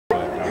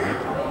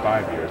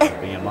5 years,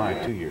 and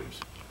BMI 2 years.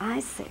 I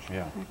see.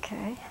 Yeah.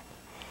 Okay.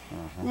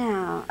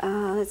 Now,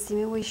 let's see,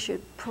 maybe we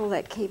should pull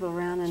that cable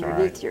around It's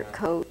underneath right. your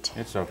coat.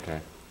 It's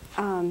okay.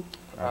 I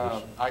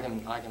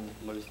can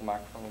lose the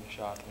microphone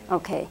shot.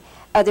 Okay.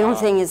 The only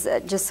thing is,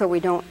 just so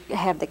we don't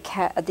have the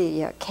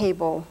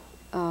cable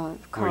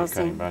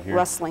causing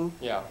rustling.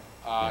 Yeah,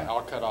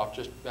 I'll cut off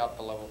just about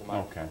the level of the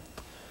microphone. Okay.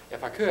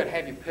 If I could,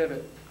 have you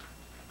pivot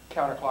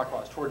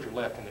counterclockwise towards your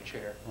left in the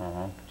chair.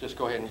 Just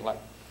go ahead and like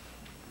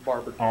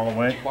Barbara. All the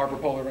way? Barbara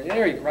Polar.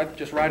 There you go,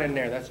 just right in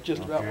there. That's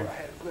just about where I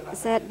had it.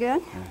 Is that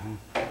good?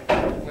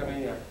 Let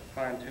me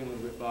fine tune a little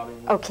bit, Bobbie.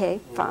 Okay,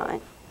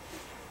 fine.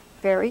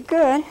 Very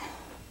good.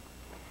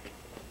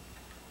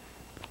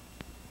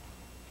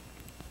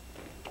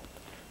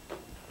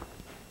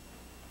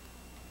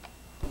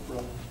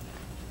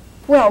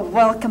 Well,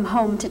 welcome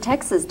home to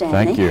Texas,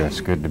 Dabney. Thank you. It's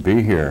good to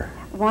be here.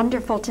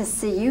 Wonderful to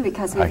see you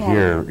because we've I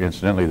hear,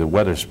 incidentally, the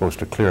weather's supposed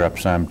to clear up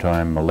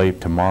sometime late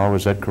tomorrow.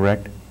 Is that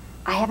correct?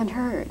 I haven't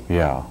heard.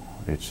 Yeah.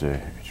 It's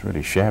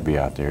really shabby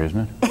out there,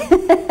 isn't it?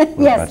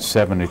 Yes. About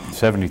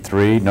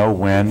 73, no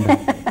wind.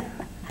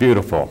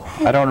 Beautiful.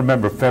 I don't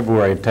remember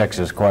February in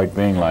Texas quite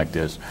being like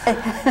this.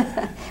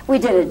 We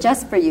did it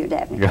just for you,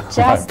 Dabney. Yeah,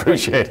 I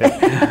appreciate it.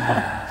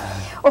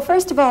 Well,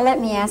 first of all, let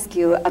me ask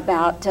you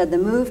about the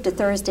move to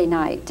Thursday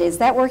night. Is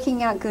that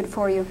working out good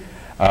for you?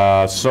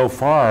 So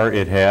far,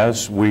 it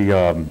has.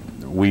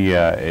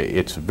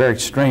 It's very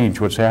strange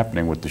what's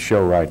happening with the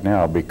show right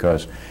now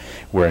because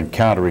we're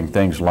encountering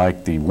things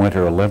like the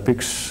Winter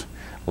Olympics,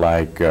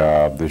 like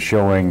the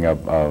showing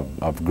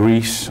of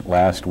Greece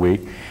last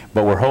week,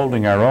 but we're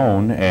holding our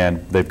own,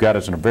 and they've got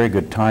us in a very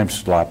good time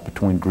slot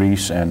between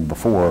Greece and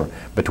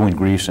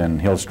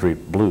Hill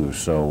Street Blues.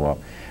 So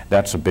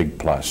that's a big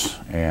plus,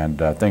 and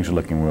things are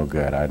looking real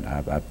good.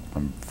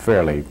 I'm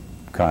fairly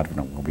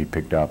confident we'll be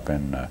picked up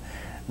and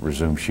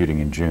resume shooting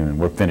in June.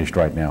 We're finished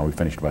right now. We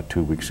finished about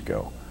 2 weeks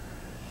ago.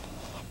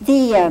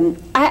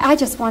 I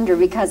just wonder,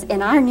 because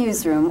in our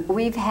newsroom,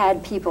 we've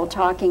had people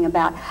talking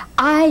about,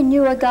 I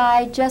knew a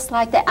guy just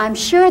like that. I'm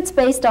sure it's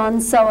based on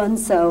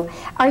so-and-so.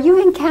 Are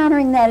you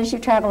encountering that as you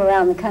travel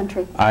around the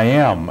country? I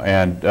am,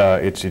 and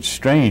it's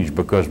strange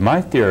because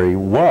my theory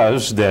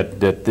was that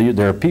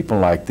there are people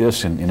like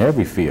this in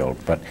every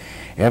field, but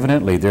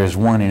evidently there's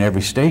one in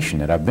every station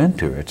that I've been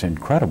to. It's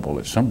incredible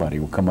that somebody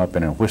will come up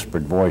in a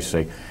whispered voice,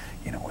 say,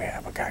 you know, we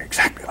have a guy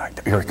exactly like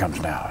that. Here he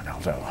comes now, and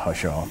I'll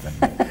hush off.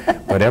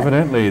 But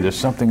evidently, there's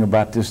something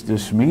about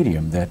this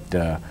medium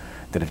that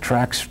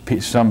attracts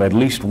at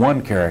least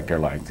one character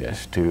like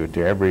this to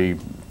every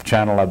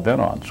channel I've been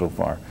on so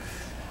far.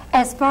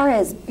 As far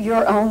as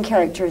your own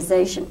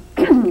characterization,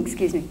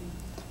 excuse me.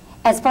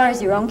 As far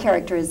as your own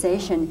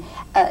characterization,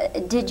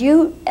 did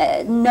you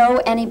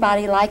know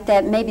anybody like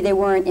that? Maybe they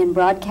weren't in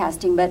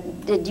broadcasting,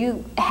 but did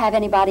you have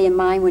anybody in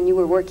mind when you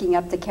were working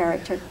up the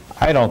character?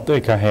 I don't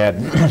think I had,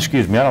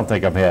 excuse me, I don't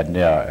think I've had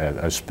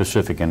a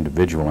specific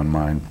individual in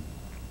mind.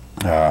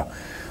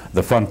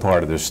 The fun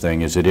part of this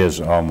thing is it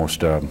is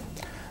almost a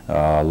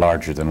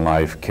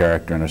larger-than-life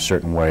character in a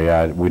certain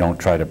way. We don't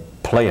try to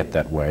play it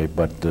that way,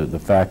 but the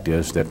fact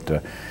is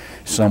that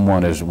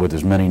someone with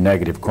as many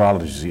negative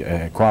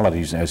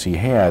qualities as he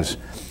has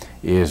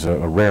is a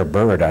rare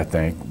bird, I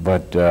think,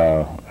 but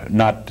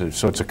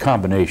so it's a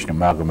combination,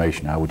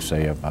 amalgamation, I would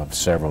say, of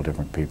several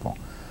different people.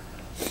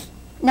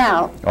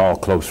 Now, all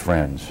close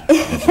friends,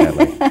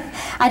 incidentally.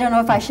 I don't know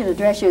if I should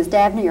address you as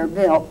Dabney or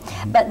Bill,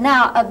 but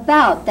now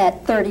about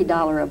that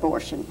 $30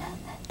 abortion.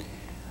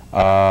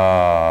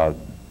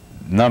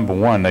 Number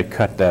one, they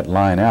cut that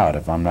line out,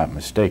 if I'm not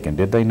mistaken.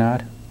 Did they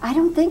not? I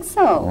don't think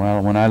so.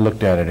 Well, when I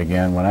looked at it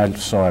again, when I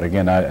saw it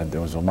again,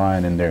 there was a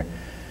line in there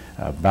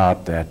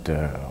about that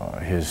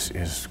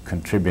his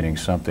contributing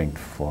something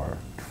for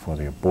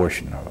the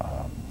abortion.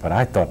 But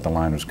I thought the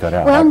line was cut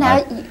out. Well,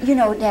 now, you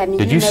know, Dabney,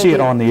 did you see it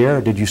on the air,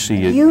 or did you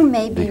see it? You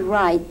may be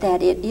right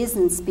that it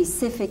isn't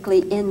specifically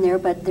in there,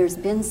 but there's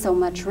been so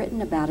much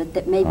written about it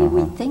that maybe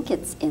we think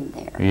it's in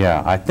there.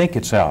 Yeah, I think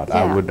it's out.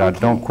 Yeah,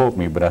 don't quote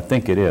me, but I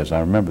think it is.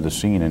 I remember the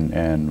scene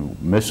and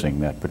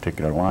missing that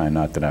particular line.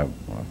 Not that I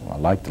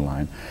liked the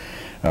line.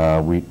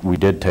 We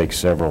did take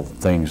several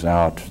things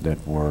out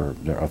that were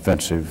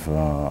offensive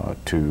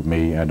to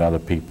me and other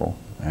people,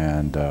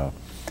 and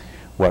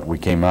what we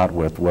came out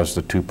with was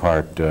the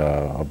two-part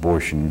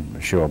abortion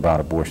show about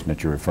abortion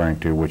that you're referring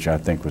to, which I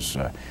think was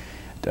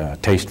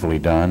tastefully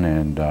done,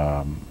 and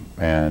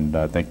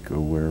I think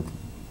we're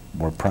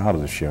proud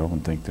of the show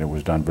and think that it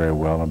was done very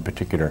well. In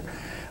particular,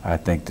 I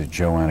think that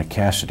Joanna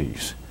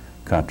Cassidy's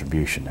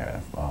contribution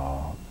there,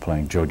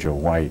 playing JoJo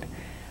White,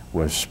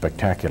 was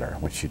spectacular,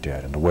 what she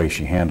did, and the way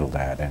she handled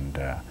that, and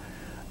I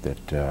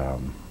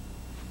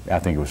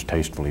think it was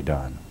tastefully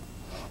done.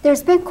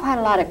 There's been quite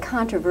a lot of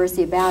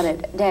controversy about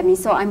it, Dabney,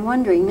 so I'm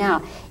wondering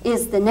now,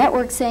 is the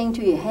network saying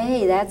to you,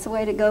 hey, that's the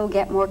way to go,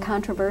 get more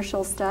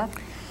controversial stuff?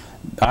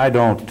 I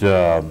don't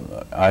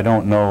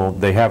know.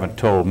 They haven't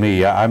told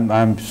me.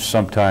 I'm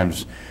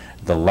sometimes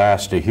the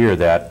last to hear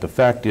that. The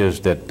fact is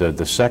that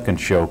the second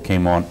show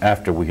came on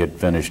after we had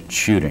finished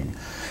shooting.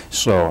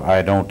 So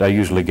I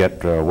usually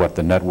get what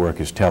the network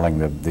is telling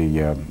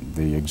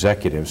the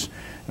executives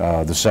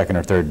the second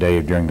or third day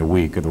during the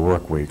week of the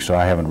work week. So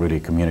I haven't really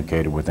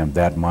communicated with them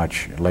that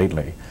much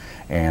lately,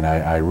 and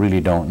I really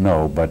don't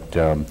know. But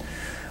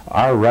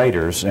our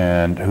writers,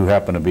 and who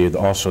happen to be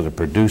also the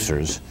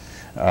producers,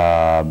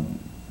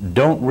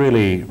 don't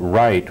really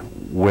write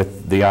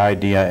with the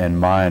idea in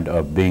mind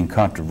of being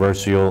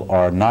controversial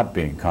or not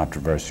being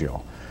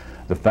controversial.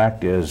 The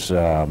fact is,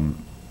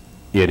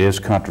 it is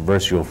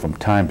controversial from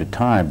time to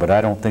time, but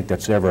I don't think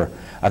that's ever,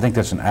 I think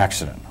that's an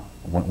accident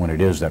when it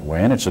is that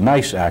way. And it's a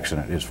nice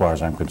accident as far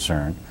as I'm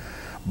concerned,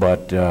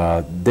 but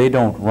they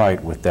don't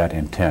write with that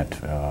intent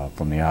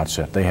from the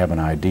outset. They have an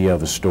idea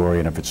of the story,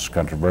 and if it's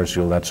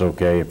controversial, that's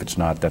okay. If it's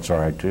not, that's all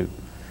right too.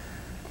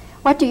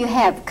 What do you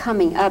have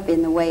coming up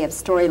in the way of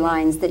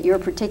storylines that you're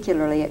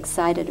particularly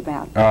excited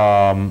about?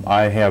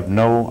 I have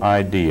no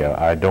idea.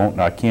 I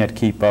can't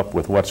keep up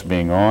with what's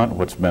been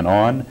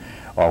on,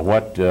 or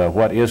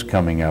what is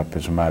coming up,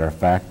 as a matter of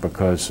fact,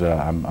 because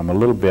I'm a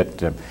little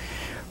bit,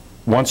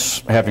 once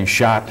having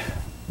shot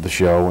the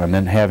show and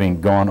then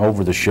having gone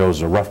over the show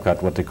as a rough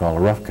cut, what they call a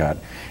rough cut,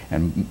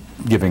 and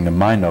giving them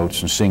my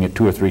notes and seeing it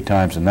 2 or 3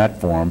 times in that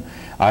form,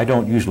 I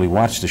don't usually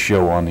watch the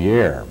show on the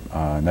air.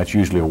 And that's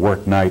usually a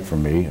work night for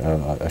me,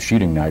 a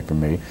shooting night for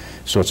me,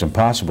 so it's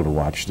impossible to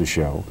watch the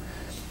show.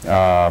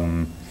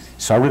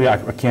 So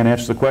I can't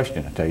answer the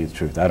question, to tell you the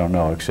truth. I don't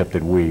know, except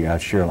that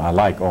I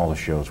like all the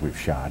shows we've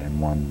shot,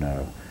 and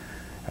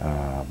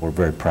we're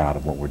very proud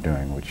of what we're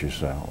doing, which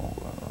is a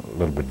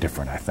little bit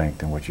different, I think,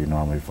 than what you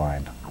normally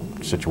find,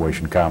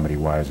 situation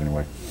comedy-wise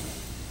anyway.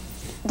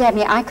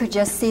 Dabney, I could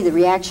just see the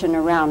reaction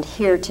around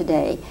here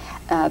today,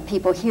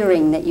 people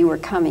hearing that you were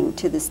coming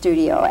to the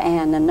studio,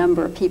 and a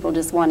number of people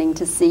just wanting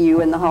to see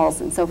you in the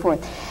halls and so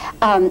forth.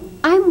 I'm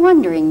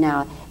wondering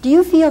now, do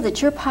you feel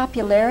that your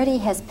popularity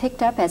has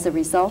picked up as a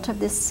result of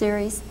this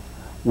series?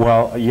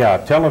 Well, yeah,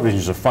 television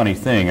is a funny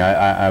thing.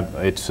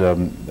 It's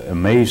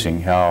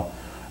amazing how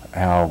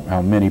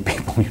many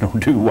people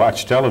do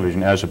watch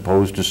television as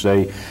opposed to,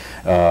 say,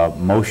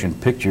 motion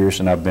pictures.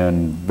 And I've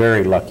been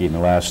very lucky in the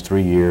last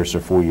 3 years or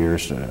 4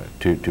 years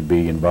to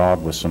be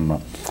involved with some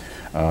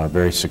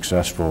very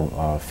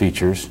successful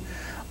features.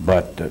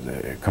 But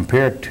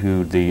compared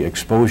to the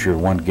exposure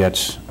one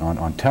gets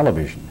on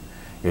television,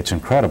 it's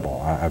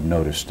incredible. I've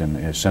noticed,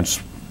 and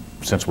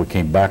since we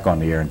came back on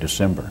the air in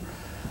December,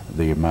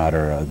 the amount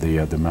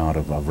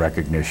of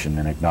recognition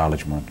and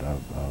acknowledgement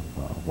of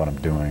what I'm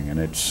doing, and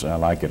I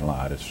like it a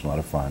lot. It's a lot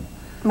of fun.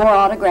 More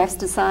autographs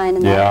to sign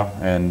and yeah,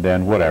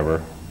 and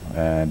whatever,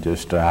 and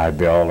just hi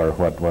Bill or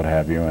what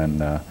have you.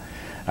 And I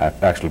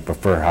actually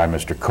prefer hi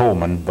Mr.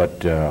 Coleman,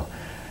 but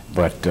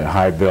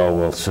hi Bill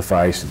will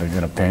suffice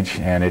in a pinch,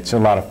 and it's a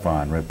lot of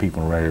fun.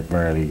 People are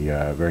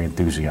very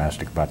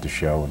enthusiastic about the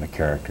show and the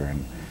character,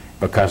 and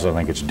because I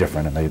think it's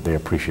different, and they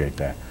appreciate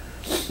that.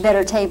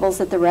 Better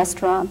tables at the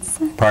restaurants?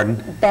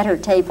 Pardon? Better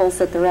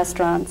tables at the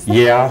restaurants?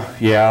 Yeah,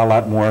 a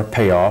lot more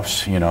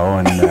payoffs, and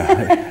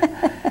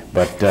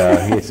but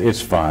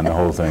it's fun. The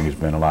whole thing has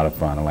been a lot of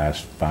fun the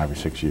last 5 or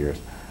 6 years.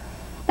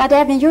 Now,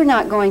 Dabney, you're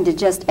not going to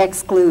just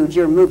exclude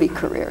your movie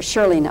career,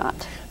 surely not.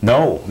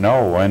 No,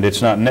 and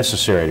it's not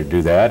necessary to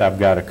do that. I've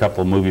got a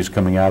couple of movies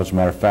coming out, as a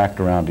matter of fact,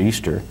 around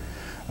Easter,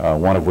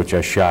 one of which I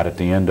shot at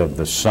the end of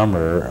the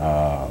summer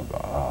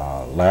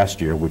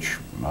last year, which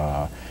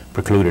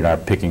precluded our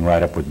picking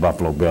right up with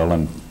Buffalo Bill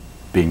and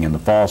being in the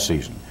fall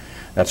season.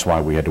 That's why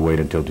we had to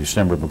wait until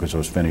December, because I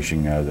was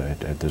finishing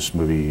this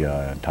movie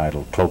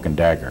titled Cloak and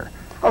Dagger.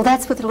 Oh,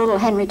 that's with little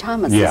Henry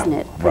Thomas, isn't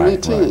it? From Right,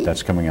 E.T. right.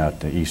 That's coming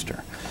out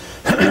Easter.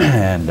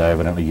 And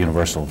evidently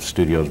Universal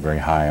Studios is very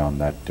high on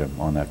that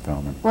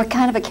film. And what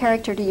kind of a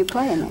character do you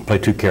play in that? I play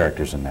 2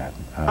 characters in that.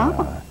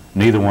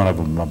 Neither one of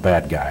them a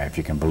bad guy, if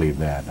you can believe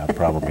that. I'll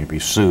probably be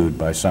sued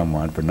by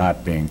someone for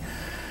not being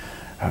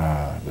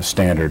the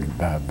standard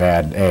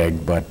bad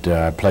egg, but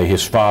I play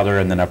his father,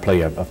 and then I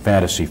play a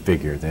fantasy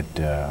figure,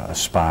 a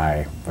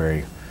spy,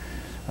 very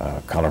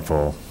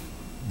colorful,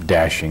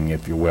 dashing,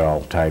 if you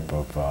will, type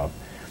of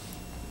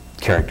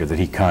character that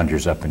he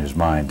conjures up in his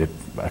mind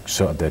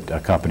that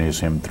accompanies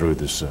him through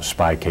this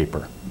spy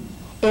caper.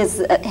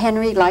 Is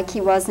Henry like he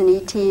was in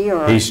E.T.?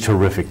 Or? He's a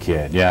terrific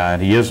kid, yeah,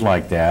 and he is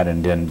like that,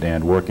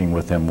 and working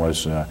with him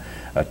was a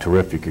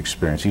terrific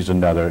experience. He's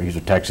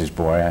a Texas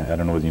boy. I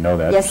don't know whether you know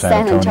that. Yes,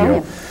 San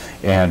Antonio.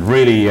 And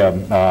really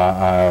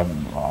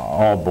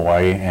all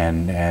boy,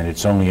 and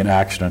it's only an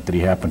accident that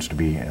he happens to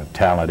be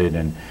talented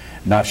and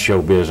not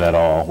showbiz at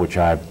all, which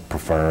I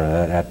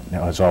prefer. That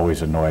has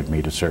always annoyed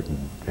me to a certain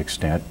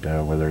extent,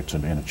 whether it's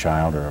in a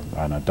child or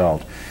an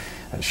adult.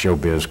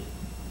 Showbiz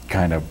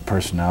kind of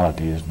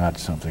personality is not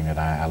something that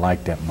I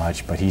like that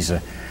much, but he's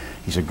a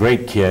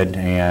great kid,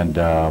 and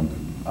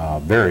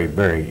very,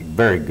 very,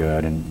 very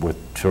good, and with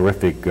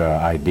terrific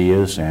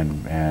ideas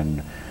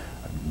and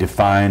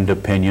defined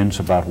opinions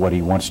about what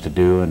he wants to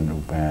do,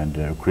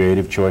 and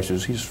creative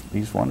choices.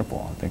 He's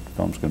wonderful. I think the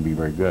film's going to be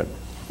very good.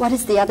 What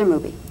is the other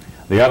movie?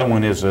 The other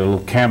one is a little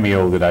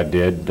cameo that I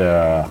did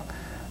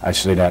I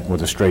say that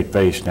with a straight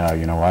face now,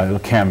 you know, a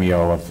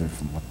cameo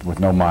with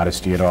no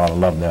modesty at all. I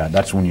love that.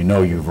 That's when you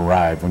know you've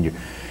arrived, when you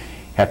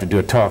have to do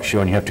a talk show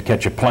and you have to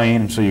catch a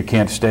plane, so you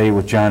can't stay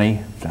with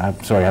Johnny.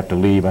 I'm sorry, I have to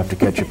leave, I have to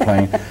catch a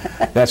plane.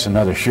 That's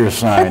another sure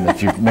sign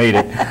that you've made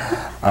it.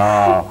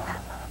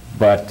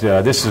 But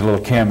this is a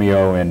little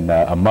cameo in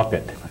a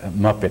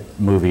Muppet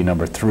movie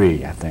number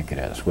 3, I think it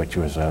is, which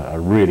was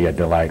really a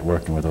delight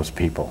working with those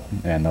people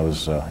and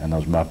those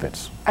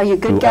Muppets. Are you a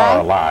good who guy? Are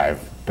alive.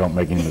 Don't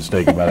make any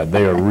mistake about it.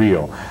 They are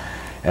real.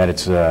 And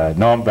it's, no,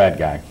 I'm a bad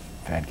guy.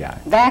 Bad guy.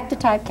 Back to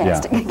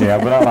typecasting. Yeah,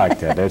 but I like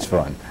that. That's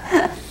fun.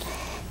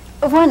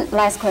 One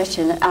last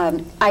question.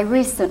 I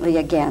recently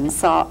again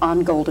saw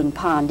On Golden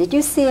Pond. Did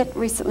you see it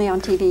recently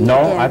on TV? No,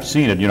 again? I've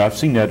seen it. You know, I've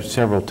seen that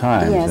several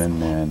times. Yes.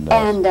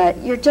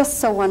 And you're just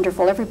so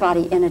wonderful.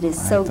 Everybody in it is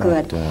so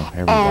good.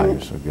 Everybody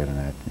was so good in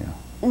that,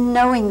 yeah.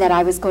 Knowing that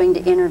I was going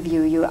to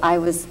interview you,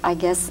 I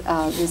guess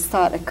this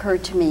thought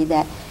occurred to me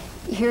that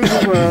here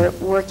you were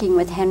working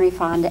with Henry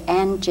Fonda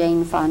and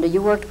Jane Fonda.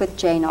 You worked with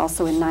Jane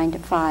also in 9 to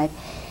 5.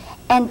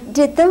 And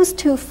did those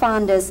two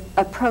Fondas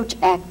approach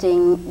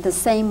acting the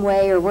same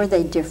way, or were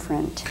they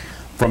different?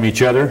 From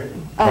each other?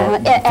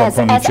 As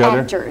each other?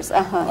 actors,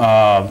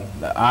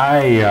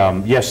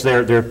 yes,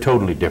 they're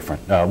totally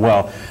different.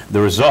 Well, the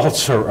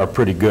results are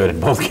pretty good in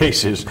both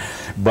cases,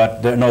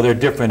 but no, they're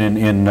different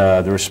in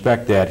the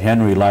respect that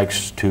Henry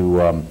likes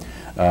to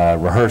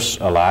rehearse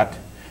a lot.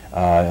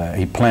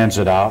 He plans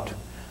it out.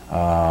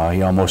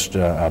 He almost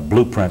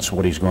blueprints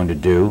what he's going to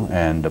do,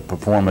 and the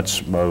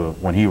performance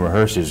when he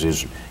rehearses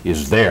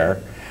is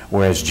there,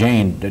 whereas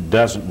Jane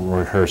doesn't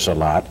rehearse a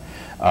lot.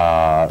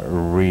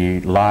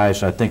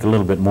 Relies, I think, a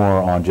little bit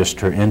more on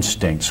just her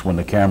instincts when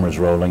the camera's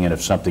rolling, and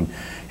if something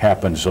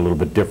happens a little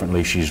bit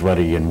differently, she's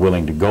ready and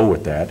willing to go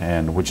with that,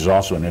 and which is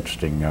also an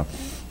interesting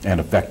and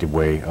effective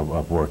way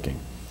of working.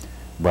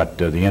 But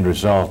the end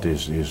result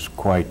is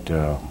quite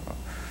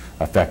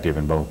effective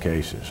in both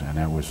cases, and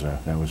that was a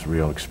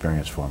real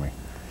experience for me.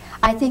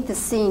 I think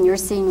your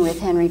scene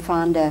with Henry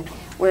Fonda,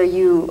 where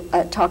you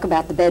talk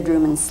about the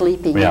bedroom and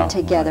sleeping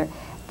together,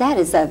 that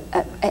is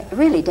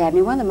really,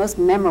 Dabney, one of the most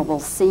memorable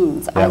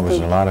scenes. That was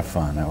a lot of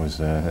fun. That was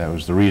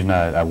the reason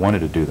I wanted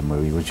to do the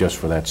movie, was just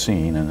for that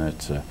scene, and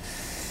it's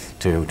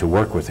to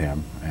work with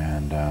him,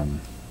 and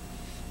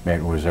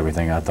it was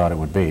everything I thought it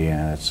would be,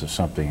 and it's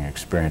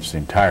the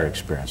entire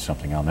experience,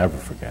 something I'll never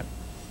forget.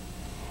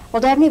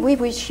 Well, Dabney, we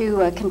wish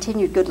you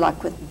continued good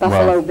luck with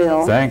Buffalo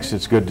Bill. Thanks.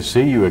 It's good to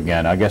see you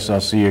again. I guess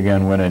I'll see you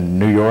again when in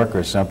New York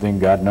or something,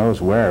 God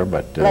knows where,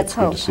 but it's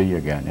good to see you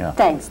again. Yeah.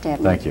 Thanks,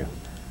 Dabney. Thank you.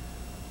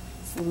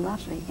 It's a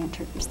lovely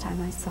interview. First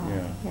time I saw it.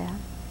 Yeah.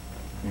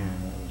 Yeah,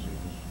 that was a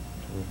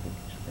terrific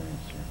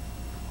experience here.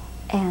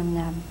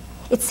 And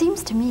it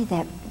seems to me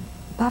that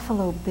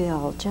Buffalo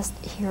Bill, just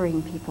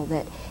hearing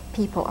that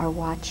people are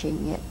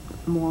watching it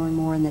more and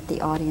more, and that the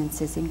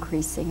audience is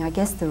increasing. I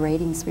guess the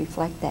ratings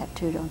reflect that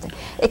too, don't they?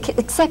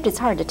 Except it's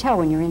hard to tell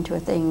when you're into a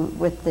thing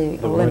with the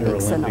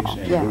Olympics and all.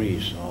 And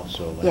Greece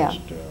also last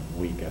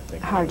week, I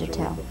think. Hard to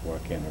tell. Before,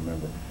 I can't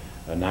remember.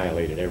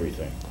 Annihilated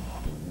everything.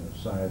 You know,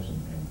 size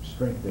and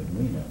strength didn't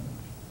mean that much.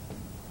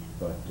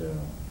 But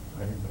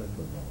I didn't play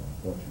football,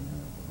 unfortunately.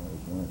 I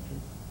always wanted to.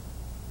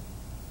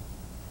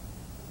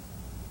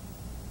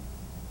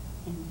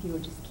 And if you will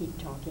just keep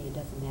talking, it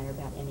doesn't matter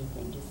about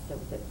anything, just so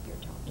that you're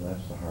talking. Well,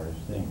 that's the hardest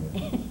thing.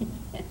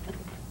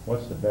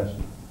 What's the best?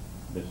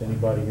 Does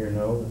anybody here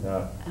know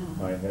without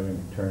my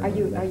having turned? Are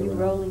you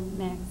rolling,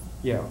 Max?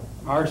 Yeah,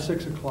 our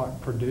 6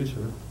 o'clock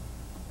producer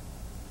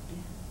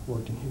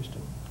worked in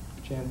Houston.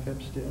 Jan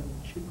Phipps did.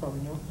 She'd probably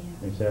know.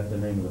 Yeah. Is that the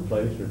name of the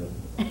place, or the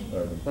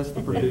that's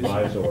the producer.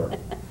 Mysore?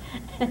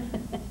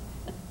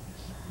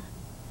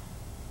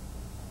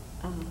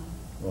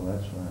 Well,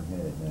 that's where I'm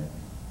headed next.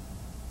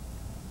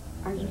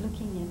 Are you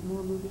looking at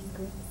more movie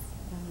scripts,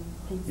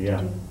 things to do?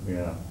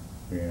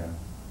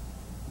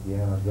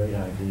 Yeah, great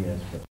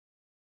ideas, but